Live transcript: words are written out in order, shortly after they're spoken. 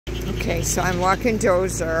Okay, so I'm walking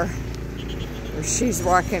Dozer, or she's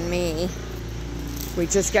walking me. We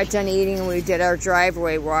just got done eating and we did our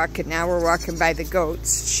driveway walk, and now we're walking by the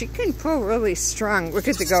goats. She can pull really strong. Look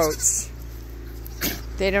at the goats.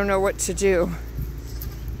 They don't know what to do.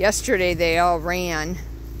 Yesterday they all ran.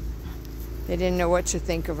 They didn't know what to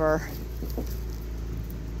think of her.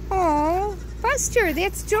 Oh, Buster,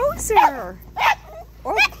 that's Dozer.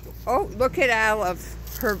 Oh, look at Olive.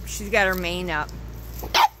 She's got her mane up.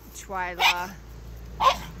 Twyla.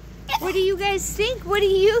 What do you guys think? What do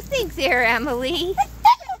you think there, Emily?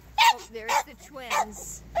 Oh, there's the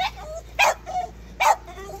twins.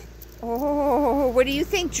 Oh, what do you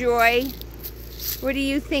think, Joy? What do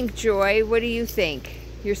you think, Joy? What do you think?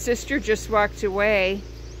 Your sister just walked away.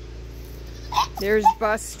 There's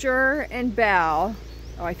Buster and Belle.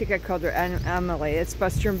 Oh, I think I called her Emily. That's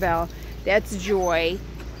Buster and Belle. That's Joy.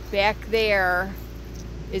 Back there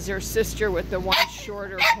is her sister with the one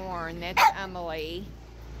shorter horn. That's Emily.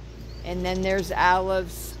 And then there's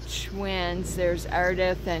Olive's twins. There's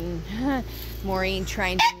Ardith and Maureen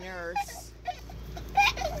trying to nurse.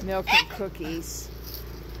 Milk and cookies.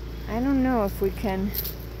 I don't know if we can...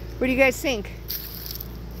 What do you guys think?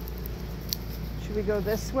 Should we go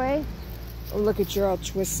this way? Oh, look at you, all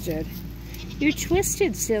twisted. You're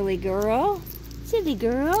twisted, silly girl. Silly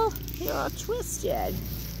girl. You're all twisted.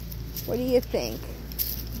 What do you think?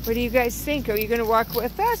 What do you guys think? Are you going to walk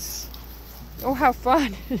with us? Oh, how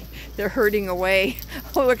fun. They're herding away.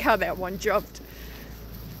 Oh, look how that one jumped.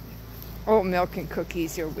 Oh, milk and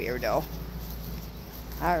cookies, you're weirdo.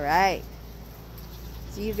 All right.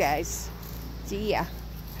 See you guys. See ya.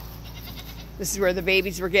 This is where the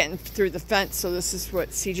babies were getting through the fence, so this is what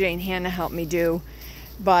CJ and Hannah helped me do.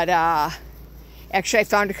 But actually I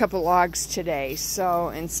found a couple logs today, so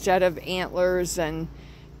instead of antlers and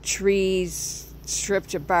trees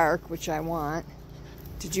stripped of bark, which I want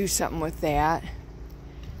to do something with that,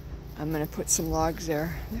 I'm gonna put some logs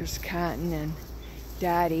there. There's Cotton and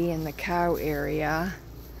Dottie in the cow area.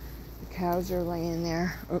 The cows are laying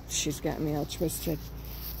there. Oops, she's got me all twisted.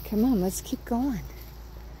 Come on, let's keep going.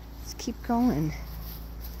 Let's keep going.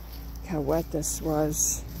 Look how wet this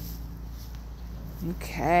was.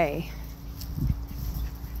 Okay.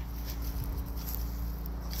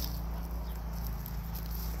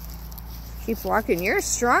 Keep walking. You're a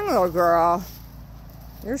strong little girl.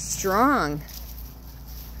 You're strong.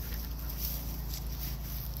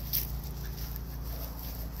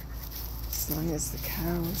 As long as the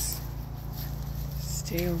cows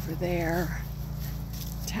stay over there.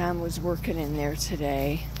 Tom was working in there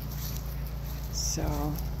today,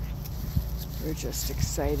 so we're just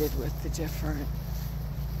excited with the different...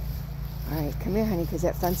 All right, come here, honey, because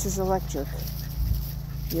that fence is electric.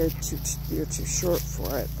 You're too short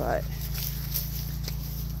for it, but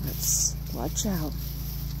let's watch out.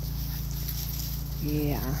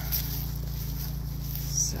 Yeah.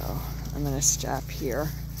 So I'm gonna stop here.